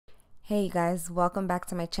Hey guys, welcome back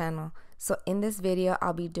to my channel. So in this video,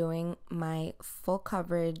 I'll be doing my full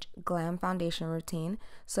coverage Glam foundation routine.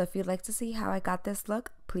 So if you'd like to see how I got this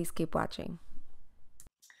look, please keep watching.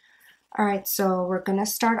 Alright, so we're gonna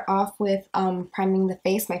start off with priming the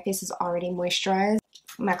face. My face is already moisturized.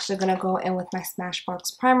 I'm actually gonna go in with my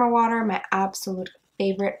Smashbox primer water, my absolute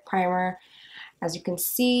favorite primer. As you can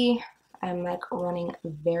see, I'm like running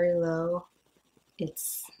very low.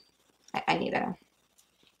 I need a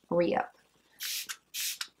re-up.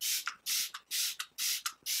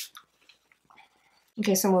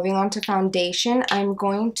 Okay, so moving on to foundation, I'm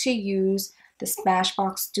going to use the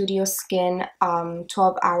Smashbox Studio Skin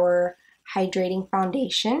 12-hour hydrating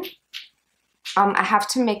foundation. I have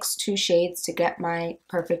to mix two shades to get my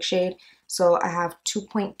perfect shade. So I have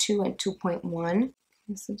 2.2 and 2.1. Okay,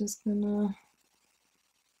 so just gonna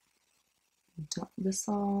dump this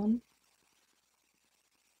on.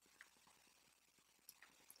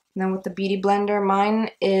 Now with the Beauty Blender, mine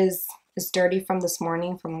is dirty from this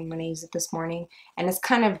morning, from when I used it this morning. And it's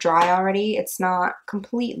kind of dry already. It's not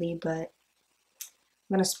completely, but I'm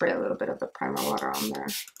going to spray a little bit of the primer water on there.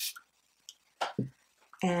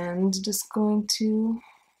 And just going to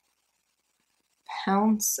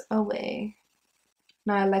pounce away.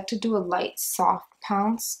 Now I like to do a light soft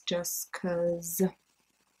pounce just because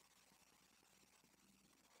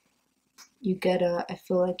you get I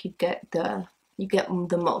feel like you get the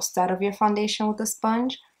most out of your foundation with a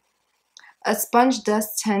sponge. A sponge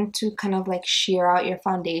does tend to kind of like shear out your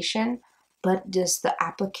foundation, but just the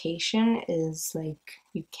application is like,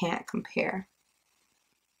 you can't compare.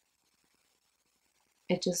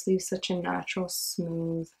 It just leaves such a natural,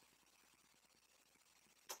 smooth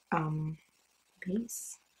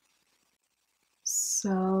base.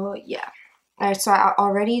 So yeah. Alright, so I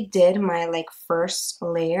already did my like first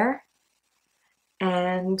layer.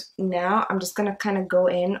 And now I'm just gonna kind of go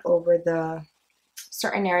in over the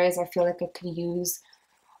certain areas I feel like I could use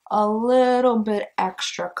a little bit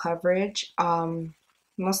extra coverage,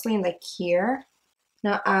 mostly like here.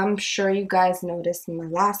 Now I'm sure you guys noticed in my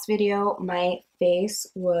last video, my face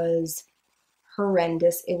was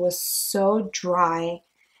horrendous. It was so dry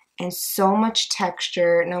and so much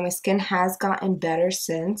texture. Now my skin has gotten better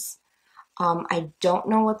since. I don't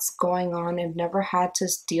know what's going on. I've never had to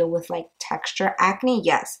deal with like texture. Acne,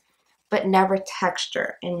 yes, but never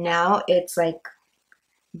texture. And now it's like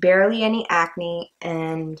barely any acne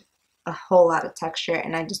and a whole lot of texture,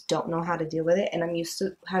 and I just don't know how to deal with it. And I'm used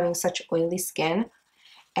to having such oily skin,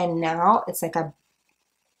 and now it's like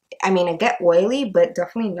I mean, I get oily, but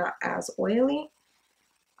definitely not as oily.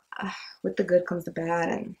 With the good comes the bad,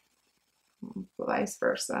 and vice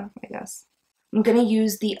versa, I guess. I'm gonna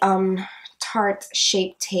use the Tarte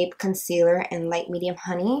Shape Tape Concealer in Light Medium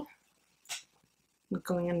Honey. I'm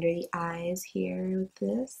going under the eyes here with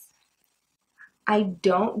this. I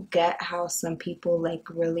don't get how some people like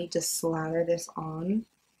really just slather this on.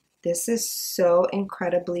 This is so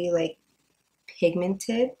incredibly like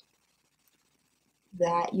pigmented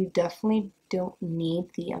that you definitely don't need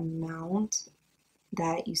the amount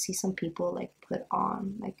that you see some people like put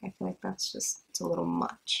on. Like I feel like it's a little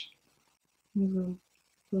much. I'm gonna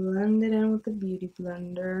blend it in with the Beauty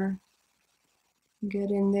Blender.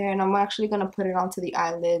 Get in there, and I'm actually gonna put it onto the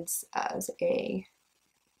eyelids as a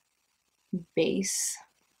base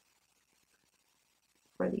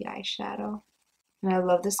for the eyeshadow. And I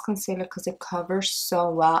love this concealer because it covers so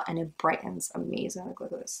well and it brightens amazing. Like,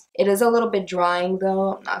 look at this. It is a little bit drying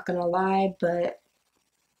though, I'm not gonna lie, but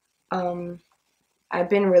I've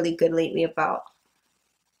been really good lately about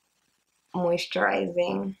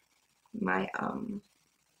moisturizing my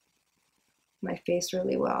my face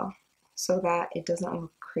really well so that it doesn't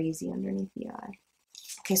look crazy underneath the eye.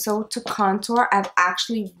 Okay, so to contour, I've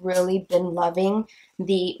actually really been loving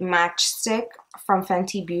the Matchstick from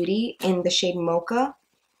Fenty Beauty in the shade Mocha.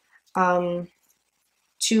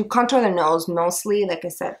 To contour the nose mostly, like I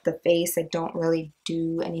said, the face, I don't really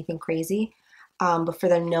do anything crazy. But for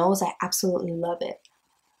the nose, I absolutely love it.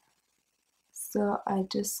 So I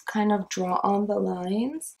just kind of draw on the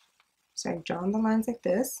lines. So I draw on the lines like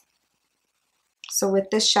this. So with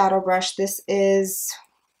this shadow brush, this is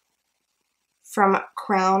from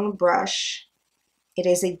Crown Brush. It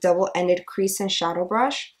is a double-ended crease and shadow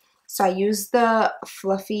brush. So I use the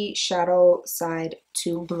fluffy shadow side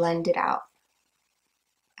to blend it out.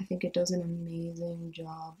 I think it does an amazing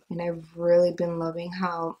job. And I've really been loving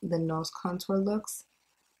how the nose contour looks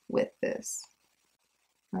with this.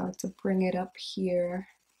 Now to bring it up here,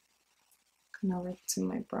 kind of like to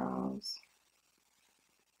my brows.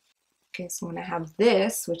 Okay, so when I have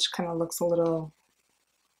this, which kind of looks a little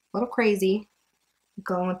crazy,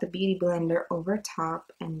 go with the Beauty Blender over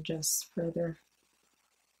top and just further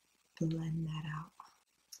blend that out.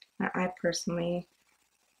 Now, I personally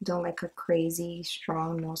don't like a crazy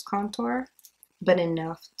strong nose contour, but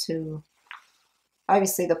enough to,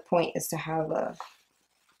 obviously the point is to have a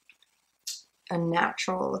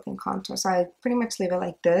natural looking contour. So I pretty much leave it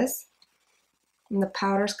like this. And the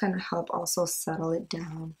powders kind of help also settle it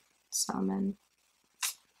down some and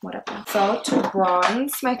whatever. So to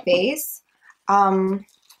bronze my face,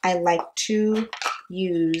 I like to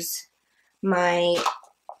use my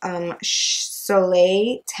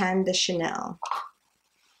Soleil Tan de Chanel.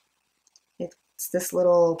 It's this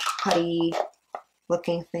little putty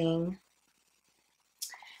looking thing.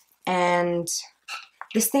 And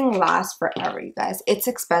this thing lasts forever, you guys. It's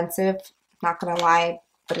expensive, not gonna lie,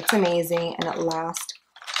 but it's amazing and it lasts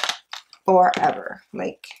forever.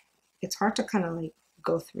 Like, it's hard to kind of like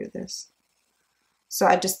go through this. So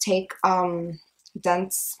I just take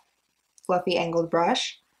dense, fluffy angled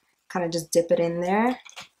brush, kind of just dip it in there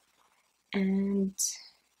and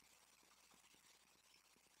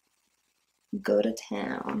go to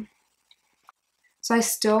town. So I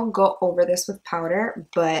still go over this with powder,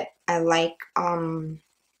 but I like to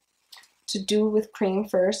do with cream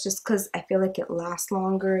first, just because I feel like it lasts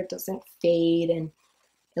longer, it doesn't fade, and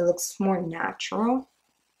it looks more natural.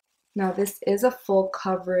 Now this is a full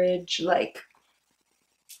coverage, like,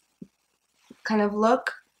 kind of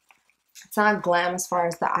look. It's not glam as far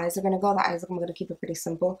as the eyes are gonna go. The eyes, I'm gonna keep it pretty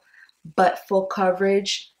simple, but full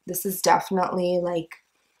coverage, this is definitely like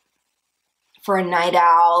for a night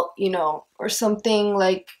out, you know, or something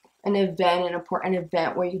like an event, an important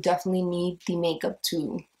event where you definitely need the makeup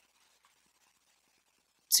to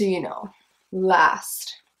you know,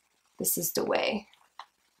 last. This is the way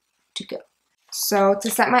to go. So to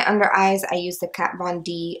set my under eyes, I use the Kat Von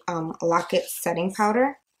D Lock It setting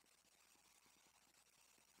powder.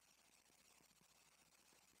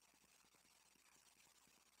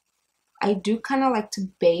 I do kind of like to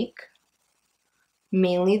bake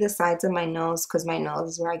mainly the sides of my nose because my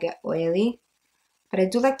nose is where I get oily, but I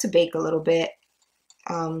do like to bake a little bit.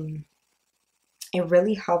 It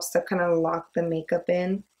really helps to kind of lock the makeup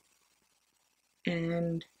in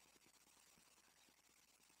and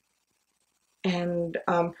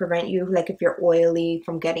prevent you, like if you're oily,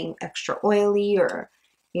 from getting extra oily or,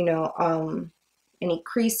 you know, any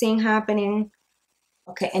creasing happening.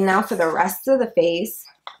 Okay, and now for the rest of the face,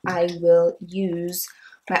 I will use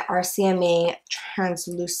my RCMA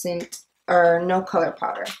translucent or no color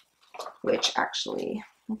powder, which actually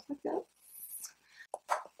looks like that.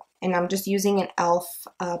 And I'm just using an e.l.f.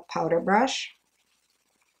 powder brush.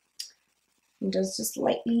 And just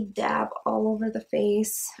lightly dab all over the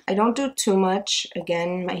face. I don't do too much.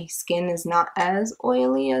 Again, my skin is not as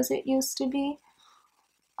oily as it used to be.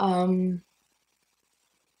 But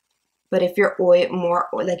if you're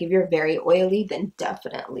if you're very oily, then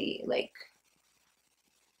definitely like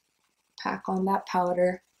pack on that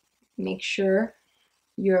powder. Make sure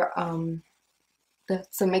you're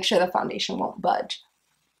make sure the foundation won't budge.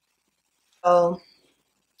 So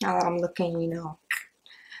now that I'm looking, you know,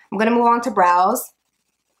 I'm gonna move on to brows.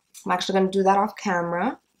 I'm actually gonna do that off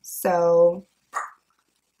camera. So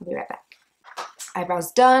I'll be right back.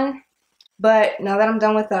 Eyebrows done. But now that I'm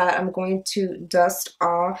done with that, I'm going to dust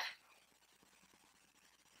off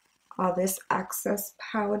all this excess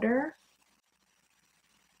powder.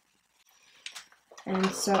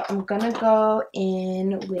 And so I'm gonna go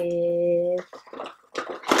in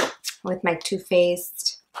with my Too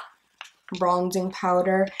Faced bronzing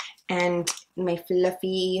powder and my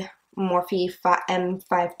fluffy Morphe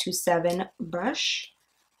M527 brush.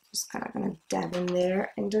 Just kind of gonna dab in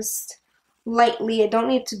there and just lightly, I don't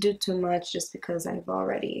need to do too much just because I've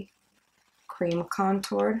already cream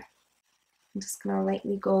contoured. I'm just gonna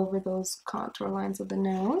lightly go over those contour lines of the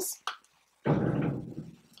nose.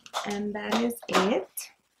 And that is it.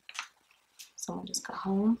 Someone just got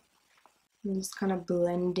home. I'm just kind of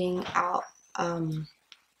blending out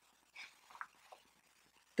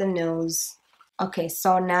the nose. Okay,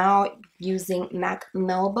 so now using MAC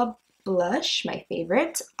Melba blush, my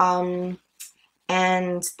favorite. And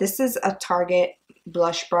this is a Target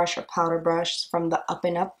blush brush or powder brush from the Up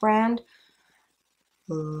and Up brand.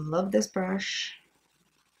 Love this brush.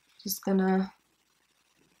 Just gonna,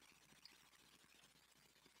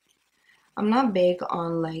 I'm not big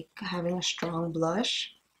on like having a strong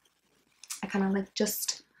blush. I kind of like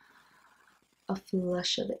just a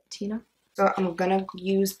flush of it, you know? So I'm gonna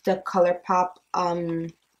use the ColourPop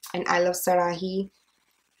and Infallibile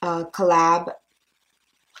collab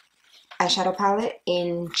eyeshadow palette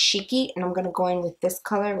in Chic-Y, and I'm gonna go in with this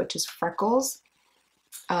color, which is Freckles.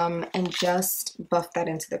 and just buff that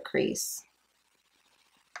into the crease.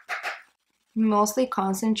 Mostly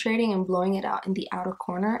concentrating and blowing it out in the outer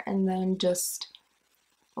corner, and then just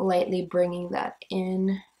lightly bringing that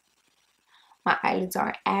in. My eyelids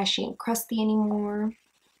aren't ashy and crusty anymore.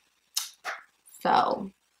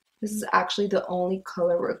 So this is actually the only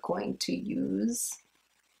color we're going to use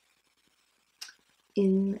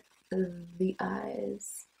in the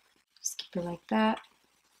eyes. Just keep it like that.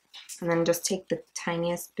 And then just take the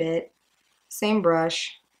tiniest bit, same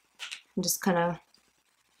brush, and just kind of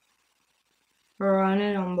run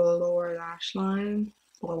it on the lower lash line.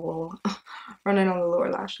 Run it on the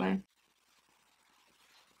lower lash line.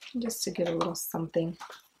 Just to give a little something.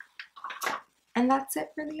 And that's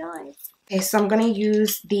it for the eyes. Okay, so I'm going to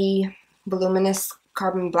use the Voluminous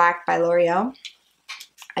Carbon Black by L'Oreal.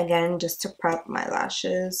 Again, just to prep my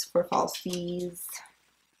lashes for falsies.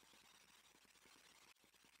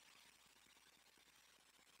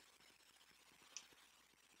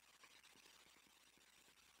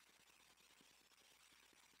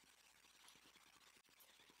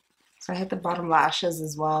 So I hit the bottom lashes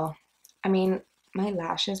as well. I mean, my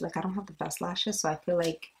lashes, like I don't have the best lashes, so I feel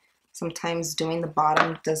like sometimes doing the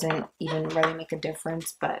bottom doesn't even really make a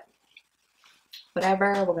difference, but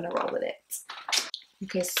whatever, we're gonna roll with it.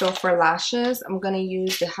 Okay, so for lashes, I'm gonna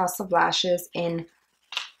use the House of Lashes in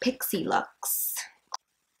Pixie Luxe.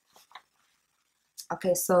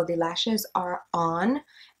 Okay, so the lashes are on,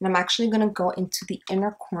 and I'm actually gonna go into the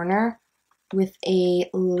inner corner with a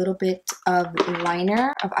little bit of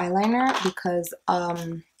eyeliner, because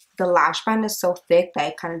the lash band is so thick that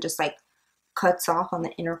it kind of just like cuts off on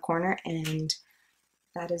the inner corner, and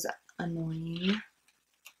that is annoying.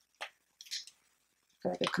 I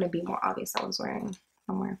feel like it couldn't be more obvious I'm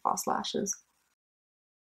wearing false lashes.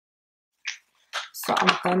 So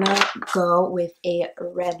I'm gonna go with a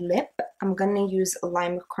red lip. I'm gonna use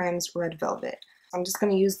Lime Crime's Red Velvet. I'm just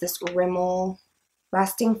gonna use this Rimmel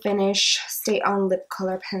Lasting Finish Stay On Lip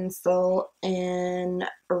Color Pencil in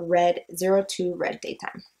red 02 Red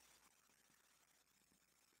Daytime.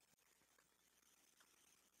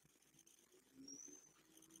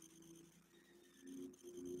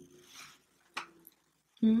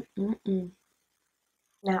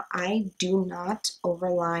 Now, I do not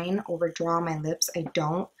overdraw my lips. I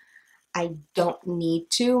don't need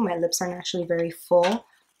to. My lips are naturally very full.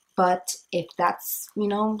 But if that's, you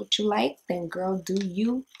know, what you like, then girl, do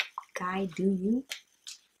you. Guy, do you.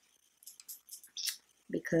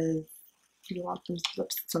 Because you want those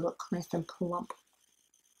lips to look nice and plump.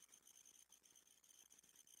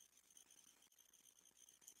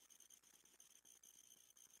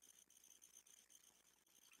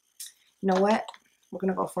 You know what? We're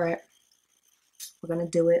gonna go for it. We're gonna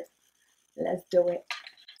do it. Let's do it.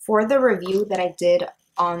 For the review that I did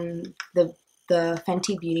on the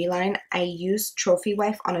Fenty Beauty line, I used Trophy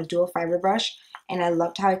Wife on a dual fiber brush, and I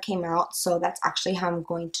loved how it came out, so that's actually how I'm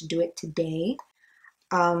going to do it today.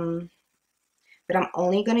 But I'm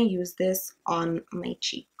only gonna use this on my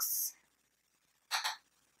cheeks.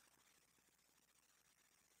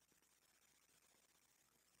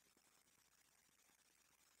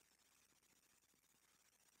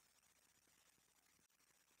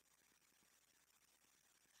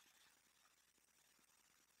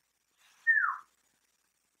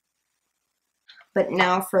 But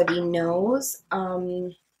now for the nose, I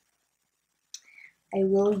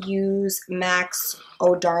will use MAC's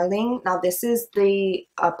Oh Darling. Now this is the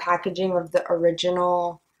packaging of the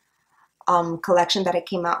original collection that I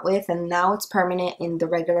came out with, and now it's permanent in the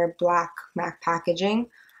regular black MAC packaging.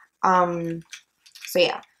 So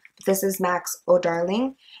yeah, this is MAC's Oh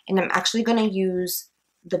Darling, and I'm actually going to use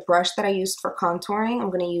the brush that I used for contouring. I'm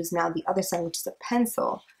going to use now the other side, which is a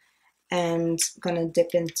pencil, and going to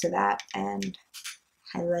dip into that and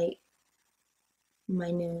highlight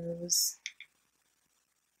my nose.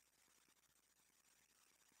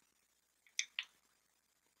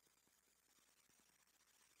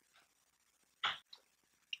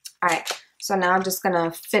 Alright, so now I'm just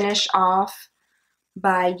gonna finish off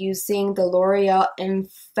by using the L'Oreal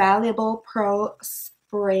Infallibile Pro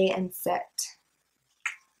Spray and Set.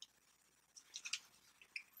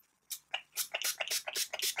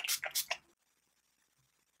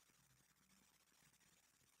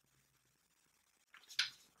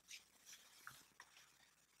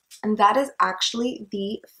 And that is actually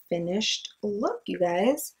the finished look, you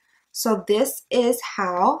guys. So this is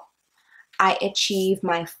how I achieve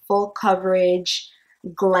my full coverage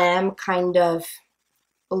glam kind of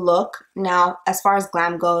look. Now, as far as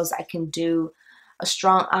glam goes, I can do a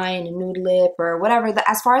strong eye and a nude lip or whatever.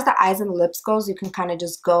 As far as the eyes and the lips goes, you can kind of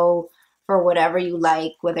just go for whatever you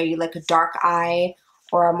like, whether you like a dark eye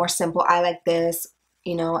or a more simple eye like this,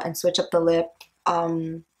 you know, and switch up the lip.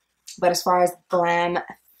 But as far as glam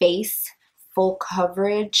face, full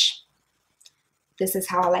coverage, this is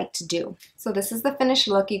how I like to do. So this is the finished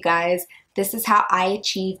look, you guys. This is how I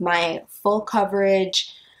achieve my full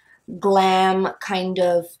coverage, glam kind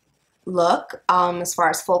of look, as far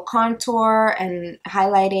as full contour and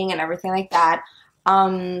highlighting and everything like that.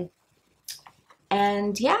 And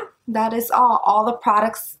yeah, that is all. All the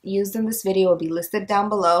products used in this video will be listed down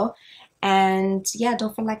below. And yeah,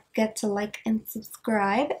 don't forget to like and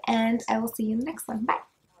subscribe, and I will see you in the next one. Bye.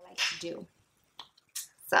 I like to do.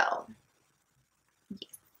 So, yeah.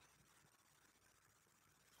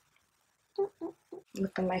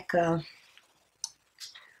 Looking like a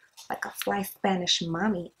fly Spanish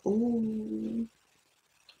mommy. Ooh.